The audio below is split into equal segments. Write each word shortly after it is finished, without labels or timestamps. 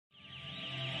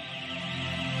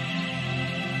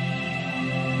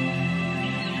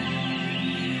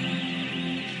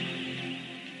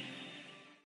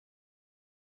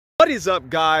is up,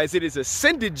 guys? It is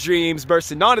Ascended Dreamz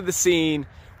bursting onto the scene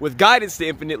with guidance to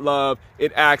infinite love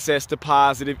and access to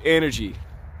positive energy.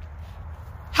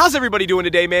 How's everybody doing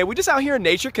today, man? We're just out here in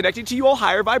nature, connecting to you all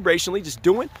higher vibrationally, just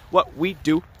doing what we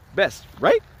do best,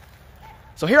 right?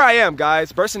 So here I am,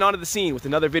 guys, bursting onto the scene with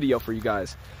another video for you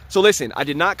guys. So listen, I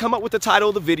did not come up with the title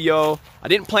of the video. I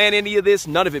didn't plan any of this,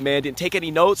 none of it, man. Didn't take any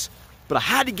notes, but I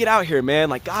had to get out here, man.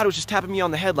 Like, God was just tapping me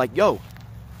on the head like, yo,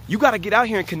 you got to get out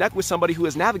here and connect with somebody who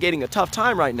is navigating a tough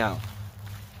time right now.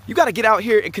 You got to get out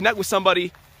here and connect with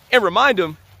somebody and remind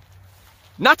them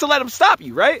not to let them stop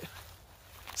you, right?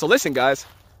 So listen, guys,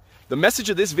 the message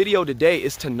of this video today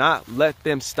is to not let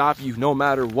them stop you no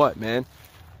matter what, man.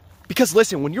 Because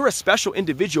listen, when you're a special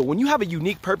individual, when you have a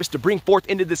unique purpose to bring forth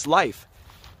into this life,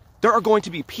 there are going to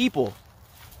be people,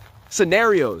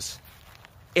 scenarios,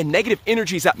 and negative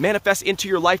energies that manifest into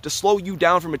your life to slow you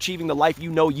down from achieving the life you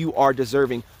know you are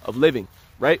deserving of living,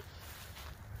 right?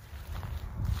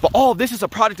 But all of this is a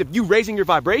product of you raising your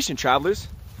vibration, travelers.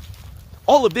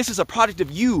 All of this is a product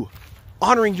of you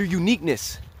honoring your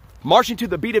uniqueness, marching to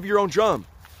the beat of your own drum,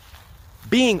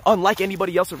 being unlike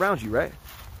anybody else around you, right?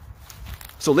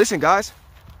 So listen, guys,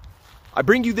 I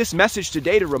bring you this message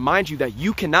today to remind you that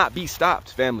you cannot be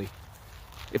stopped, family.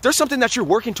 If there's something that you're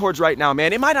working towards right now,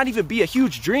 man, it might not even be a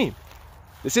huge dream.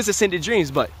 This is Ascended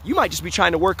Dreamz, but you might just be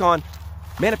trying to work on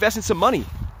manifesting some money,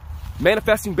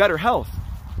 manifesting better health,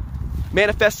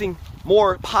 manifesting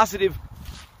more positive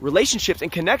relationships and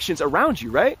connections around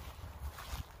you, right?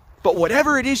 But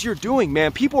whatever it is you're doing,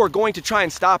 man, people are going to try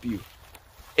and stop you.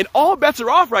 And all bets are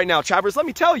off right now, travelers, let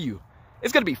me tell you.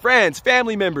 It's going to be friends,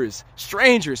 family members,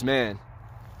 strangers, man.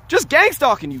 Just gang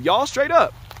stalking you, y'all, straight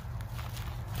up.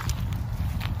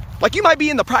 Like, you might be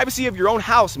in the privacy of your own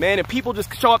house, man, and people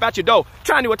just show up at your door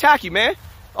trying to attack you, man.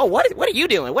 Oh, what are you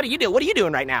doing? What are you doing? What are you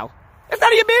doing right now? It's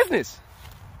none of your business.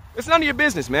 It's none of your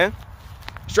business, man.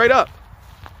 Straight up.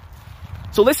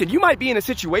 So listen, you might be in a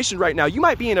situation right now. You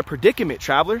might be in a predicament,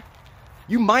 traveler.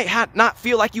 You might not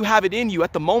feel like you have it in you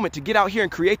at the moment to get out here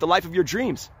and create the life of your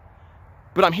dreams.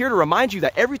 But I'm here to remind you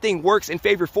that everything works in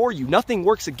favor for you. Nothing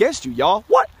works against you, y'all.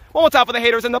 What? One more time for the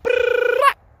haters and the...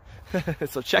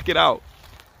 So check it out.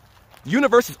 The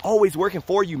universe is always working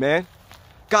for you, man.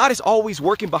 God is always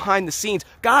working behind the scenes.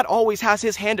 God always has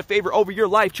his hand of favor over your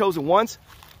life, chosen ones.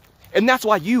 And that's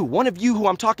why one of you who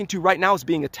I'm talking to right now is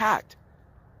being attacked.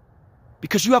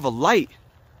 Because you have a light.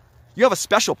 You have a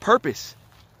special purpose.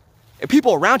 And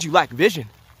people around you lack vision.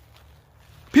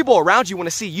 People around you want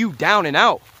to see you down and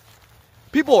out.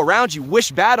 People around you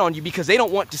wish bad on you because they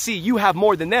don't want to see you have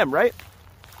more than them, right?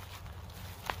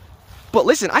 But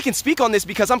listen, I can speak on this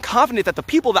because I'm confident that the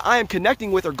people that I am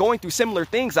connecting with are going through similar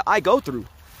things that I go through.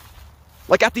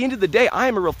 Like, at the end of the day, I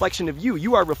am a reflection of you.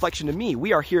 You are a reflection of me.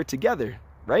 We are here together,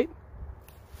 right?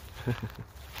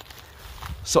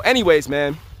 So anyways,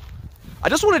 man, I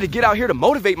just wanted to get out here to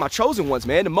motivate my chosen ones,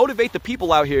 man, to motivate the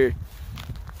people out here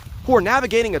who are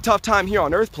navigating a tough time here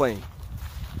on Earth plane.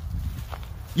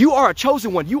 You are a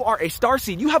chosen one. You are a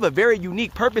starseed. You have a very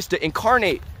unique purpose to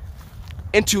incarnate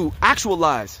and to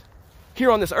actualize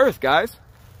here on this earth, guys.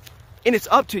 And it's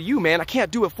up to you, man. I can't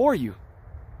do it for you.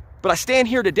 But I stand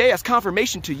here today as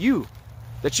confirmation to you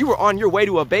that you were on your way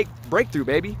to a big breakthrough,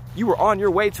 baby. You were on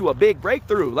your way to a big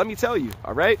breakthrough, let me tell you,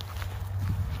 all right?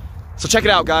 So check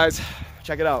it out, guys.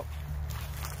 Check it out.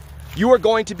 You are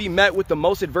going to be met with the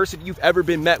most adversity you've ever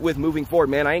been met with moving forward,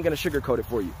 man. I ain't going to sugarcoat it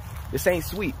for you. This ain't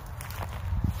sweet.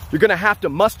 You're going to have to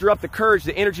muster up the courage,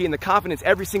 the energy, and the confidence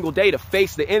every single day to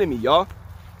face the enemy, y'all.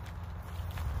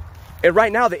 And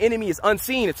right now, the enemy is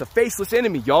unseen. It's a faceless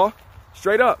enemy, y'all.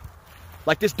 Straight up.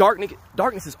 Like, this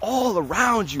darkness is all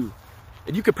around you.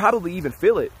 And you could probably even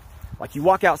feel it. Like, you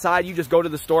walk outside, you just go to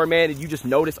the store, man, and you just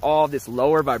notice all this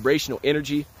lower vibrational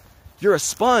energy. You're a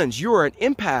sponge. You are an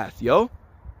empath, yo.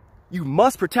 You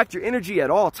must protect your energy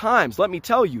at all times, let me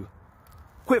tell you.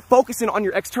 Quit focusing on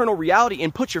your external reality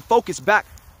and put your focus back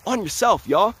on yourself,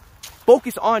 y'all.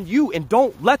 Focus on you and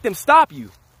don't let them stop you.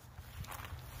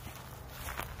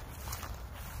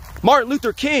 Martin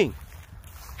Luther King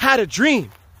had a dream.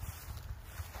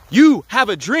 You have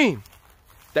a dream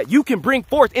that you can bring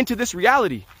forth into this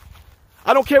reality.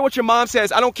 I don't care what your mom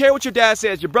says. I don't care what your dad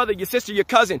says, your brother, your sister, your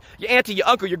cousin, your auntie, your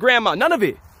uncle, your grandma, none of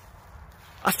it.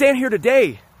 I stand here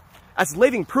today as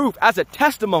living proof, as a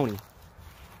testimony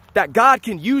that God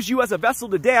can use you as a vessel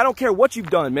today. I don't care what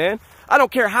you've done, man. I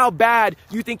don't care how bad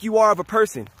you think you are of a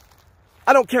person.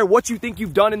 I don't care what you think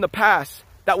you've done in the past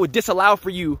that would disallow for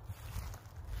you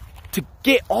to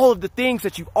get all of the things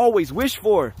that you've always wished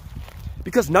for,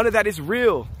 because none of that is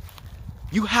real.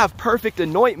 You have perfect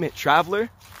anointment, traveler.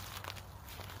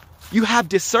 You have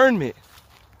discernment.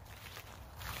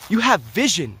 You have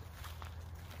vision.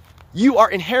 You are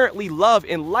inherently love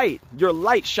and light. Your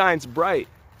light shines bright.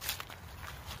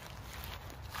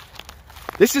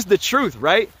 This is the truth,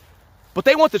 right? But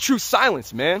they want the truth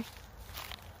silenced, man.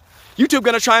 YouTube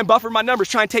gonna try and buffer my numbers,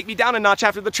 try and take me down a notch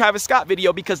after the Travis Scott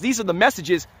video, because these are the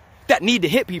messages that need to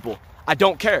hit people. I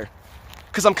don't care.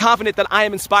 Because I'm confident that I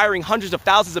am inspiring hundreds of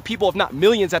thousands of people, if not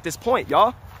millions at this point,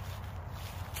 y'all.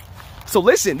 So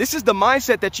listen, this is the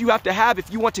mindset that you have to have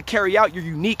if you want to carry out your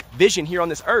unique vision here on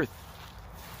this earth.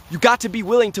 You got to be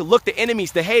willing to look the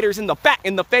enemies, the haters in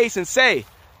the face and say,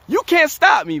 you can't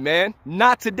stop me, man.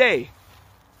 Not today.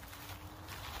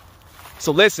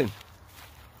 So listen,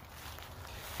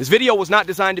 this video was not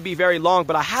designed to be very long,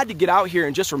 but I had to get out here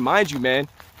and just remind you, man,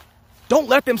 don't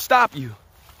let them stop you.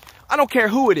 I don't care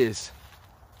who it is.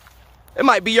 It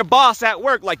might be your boss at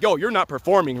work, like, yo, you're not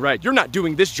performing right. You're not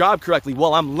doing this job correctly.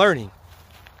 Well, I'm learning.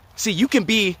 See, you can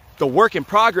be the work in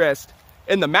progress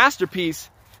and the masterpiece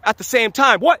at the same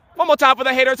time. What? One more time for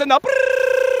the haters and the...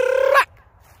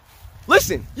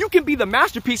 Listen, you can be the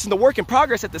masterpiece and the work in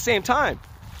progress at the same time.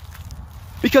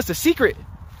 Because the secret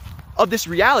of this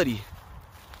reality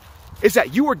is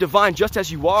that you are divine just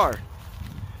as you are.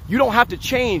 You don't have to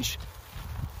change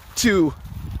to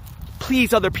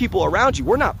please other people around you.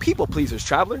 We're not people pleasers,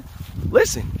 traveler.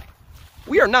 Listen,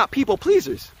 we are not people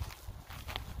pleasers.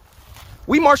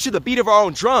 We march to the beat of our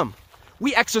own drum.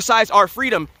 We exercise our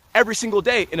freedom every single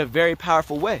day in a very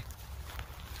powerful way.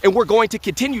 And we're going to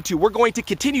continue to. We're going to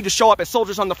continue to show up as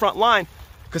soldiers on the front line,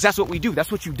 because that's what we do.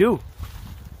 That's what you do.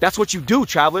 That's what you do,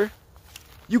 traveler.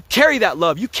 You carry that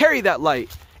love. You carry that light.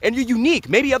 And you're unique.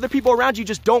 Maybe other people around you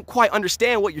just don't quite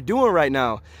understand what you're doing right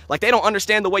now. Like, they don't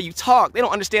understand the way you talk. They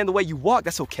don't understand the way you walk.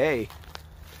 That's okay.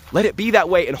 Let it be that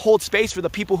way and hold space for the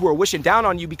people who are wishing down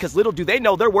on you, because little do they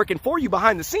know they're working for you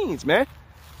behind the scenes, man.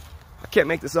 I can't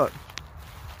make this up.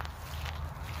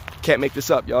 Can't make this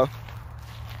up, y'all.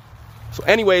 So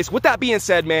anyways, with that being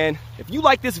said, man, if you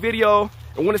like this video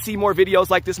and want to see more videos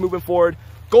like this moving forward,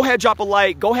 go ahead, drop a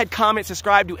like, go ahead, comment,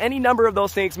 subscribe, do any number of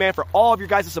those things, man. For all of your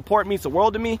guys' support means the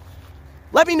world to me.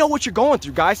 Let me know what you're going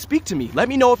through, guys. Speak to me. Let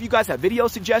me know if you guys have video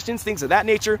suggestions, things of that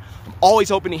nature. I'm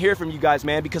always open to hear from you guys,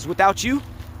 man, because without you,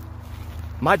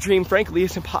 my dream, frankly,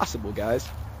 is impossible, guys.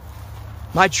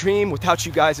 My dream without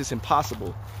you guys is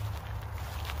impossible.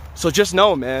 So just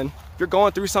know, man, if you're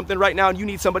going through something right now and you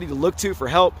need somebody to look to for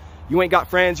help, you ain't got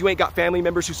friends, you ain't got family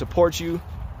members who support you,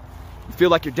 you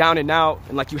feel like you're down and out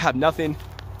and like you have nothing,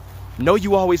 know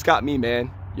you always got me,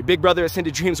 man. Your big brother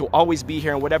Ascended Dreams will always be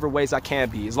here in whatever ways I can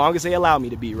be, as long as they allow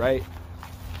me to be, right?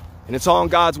 And it's all in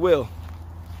God's will.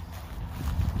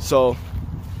 So,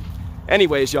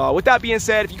 anyways, y'all, with that being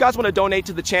said, if you guys want to donate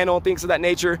to the channel and things of that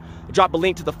nature, I'll drop a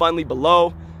link to the Fundly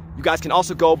below. You guys can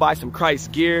also go buy some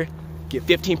Christ gear, get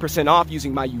 15% off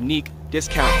using my unique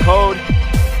discount code.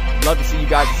 Love to see you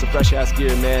guys in some fresh ass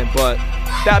gear, man. But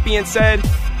that being said,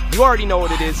 you already know what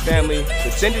it is, family.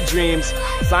 Ascended Dreams,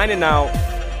 signing out.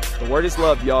 The word is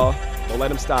love, y'all. Don't let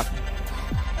them stop you.